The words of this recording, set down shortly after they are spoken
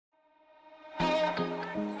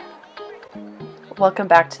Welcome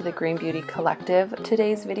back to the Green Beauty Collective.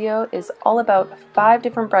 Today's video is all about 5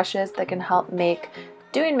 different brushes that can help make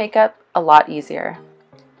doing makeup a lot easier.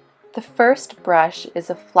 The first brush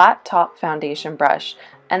is a flat top foundation brush,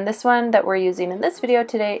 and this one that we're using in this video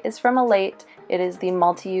today is from Elate. It is the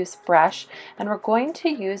multi-use brush, and we're going to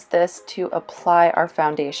use this to apply our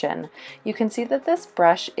foundation. You can see that this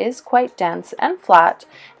brush is quite dense and flat,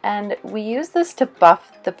 and we use this to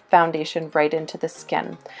buff the foundation right into the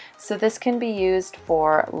skin. So this can be used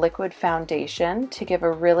for liquid foundation to give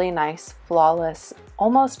a really nice, flawless,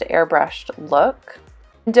 almost airbrushed look.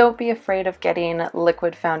 Don't be afraid of getting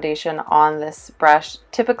liquid foundation on this brush.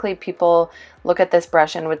 Typically people look at this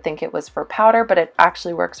brush and would think it was for powder, but it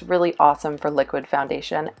actually works really awesome for liquid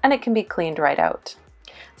foundation, and it can be cleaned right out.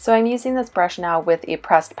 So I'm using this brush now with a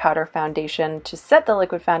pressed powder foundation to set the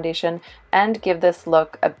liquid foundation and give this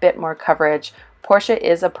look a bit more coverage. Portia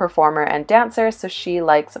is a performer and dancer, so she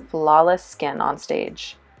likes flawless skin on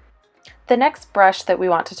stage. The next brush that we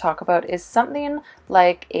want to talk about is something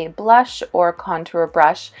like a blush or contour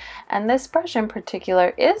brush, and this brush in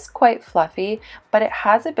particular is quite fluffy, but it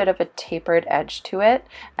has a bit of a tapered edge to it,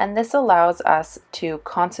 and this allows us to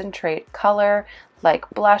concentrate color like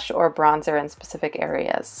blush or bronzer in specific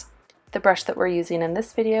areas. The brush that we're using in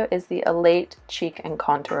this video is the Elate Cheek and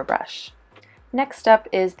Contour Brush. Next up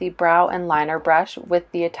is the brow and liner brush with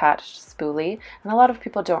the attached spoolie, and a lot of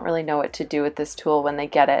people don't really know what to do with this tool when they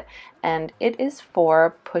get it, and it is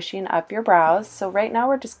for pushing up your brows. So right now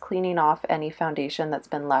we're just cleaning off any foundation that's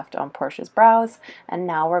been left on Portia's brows, and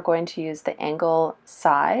now we're going to use the angle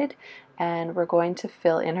side and we're going to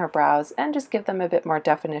fill in her brows and just give them a bit more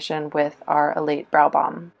definition with our Elate Brow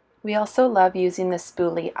Balm. We also love using the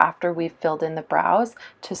spoolie after we've filled in the brows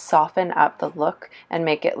to soften up the look and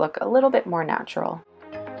make it look a little bit more natural.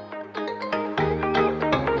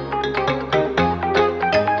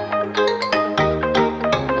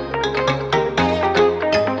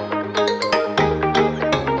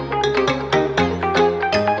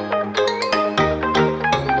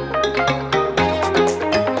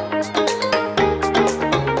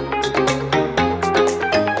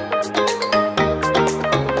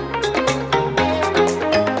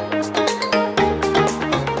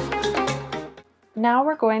 Now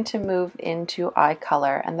we're going to move into eye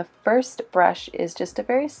color, and the first brush is just a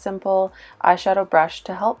very simple eyeshadow brush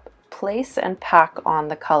to help place and pack on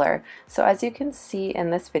the color. So as you can see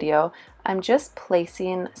in this video, I'm just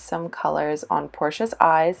placing some colors on Portia's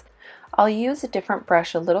eyes. I'll use a different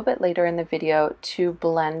brush a little bit later in the video to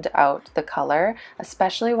blend out the color,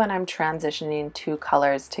 especially when I'm transitioning two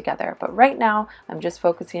colors together. But right now, I'm just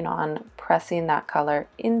focusing on pressing that color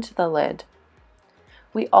into the lid.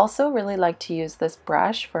 We also really like to use this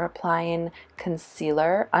brush for applying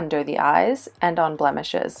concealer under the eyes and on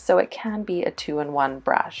blemishes, so it can be a 2-in-1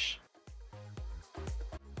 brush.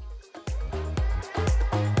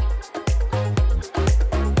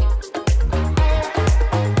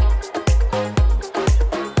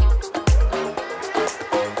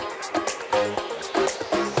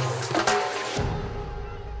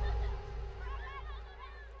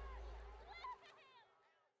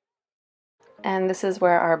 And this is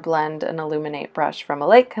where our blend and illuminate brush from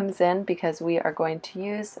Elate comes in, because we are going to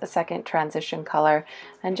use a second transition color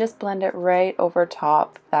and just blend it right over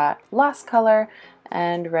top that last color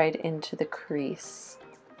and right into the crease.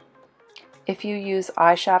 If you use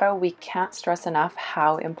eyeshadow, we can't stress enough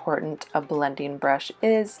how important a blending brush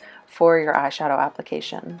is for your eyeshadow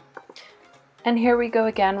application. And here we go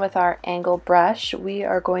again with our angle brush. We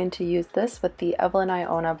are going to use this with the Evelyn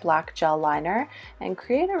Iona Black Gel Liner and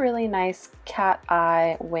create a really nice cat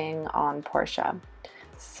eye wing on Portia.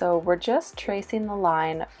 So we're just tracing the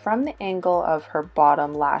line from the angle of her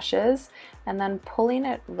bottom lashes and then pulling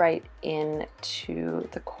it right into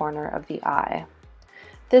the corner of the eye.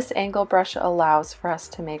 This angle brush allows for us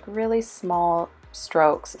to make really small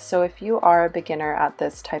strokes, so if you are a beginner at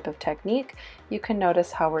this type of technique, you can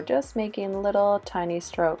notice how we're just making little tiny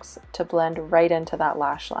strokes to blend right into that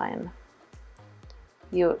lash line.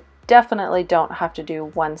 You definitely don't have to do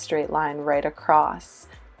one straight line right across.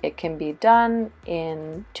 It can be done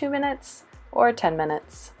in 2 minutes or 10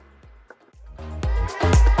 minutes.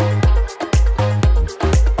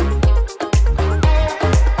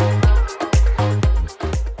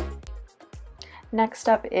 Next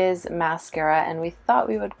up is mascara, and we thought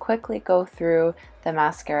we would quickly go through the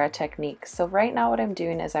mascara technique. So right now what I'm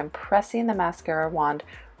doing is I'm pressing the mascara wand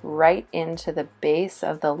right into the base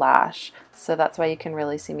of the lash. So that's why you can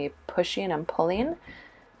really see me pushing and pulling.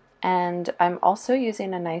 And I'm also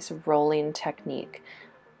using a nice rolling technique.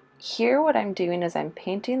 Here what I'm doing is I'm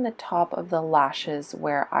painting the top of the lashes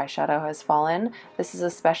where eyeshadow has fallen. This is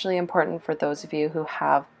especially important for those of you who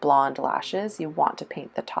have blonde lashes. You want to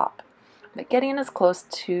paint the top. But getting as close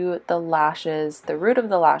to the lashes, the root of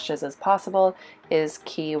the lashes as possible is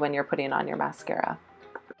key when you're putting on your mascara.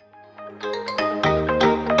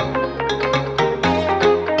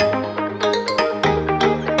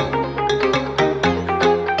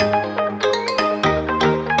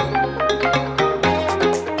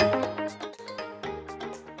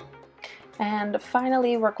 And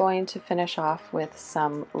finally, we're going to finish off with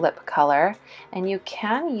some lip color, and you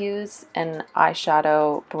can use an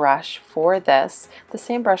eyeshadow brush for this, the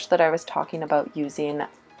same brush that I was talking about using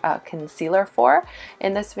concealer for.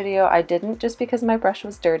 In this video I didn't, just because my brush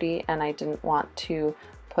was dirty and I didn't want to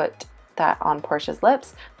put that on Portia's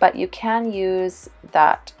lips, but you can use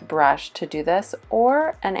that brush to do this,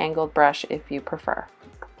 or an angled brush if you prefer.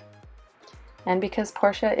 And because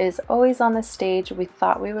Portia is always on the stage, we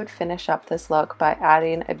thought we would finish up this look by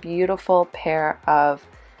adding a beautiful pair of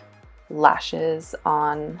lashes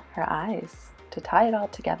on her eyes to tie it all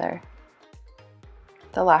together.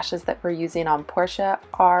 The lashes that we're using on Portia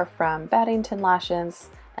are from Baddington Lashes,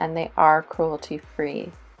 and they are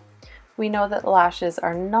cruelty-free. We know that lashes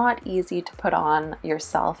are not easy to put on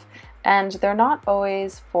yourself, and they're not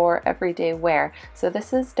always for everyday wear, so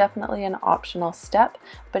this is definitely an optional step.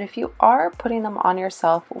 But if you are putting them on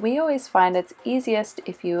yourself, we always find it's easiest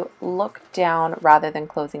if you look down rather than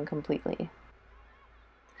closing completely.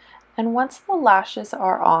 And once the lashes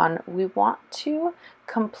are on, we want to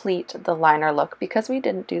complete the liner look because we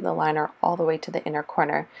didn't do the liner all the way to the inner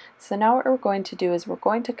corner. So now what we're going to do is we're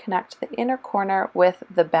going to connect the inner corner with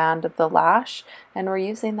the band of the lash, and we're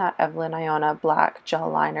using that Evelyn Iona black gel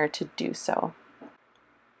liner to do so.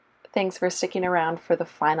 Thanks for sticking around for the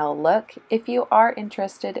final look. If you are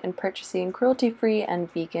interested in purchasing cruelty-free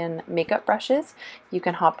and vegan makeup brushes, you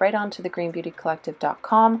can hop right onto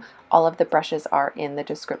thegreenbeautycollective.com. All of the brushes are in the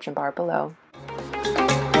description bar below.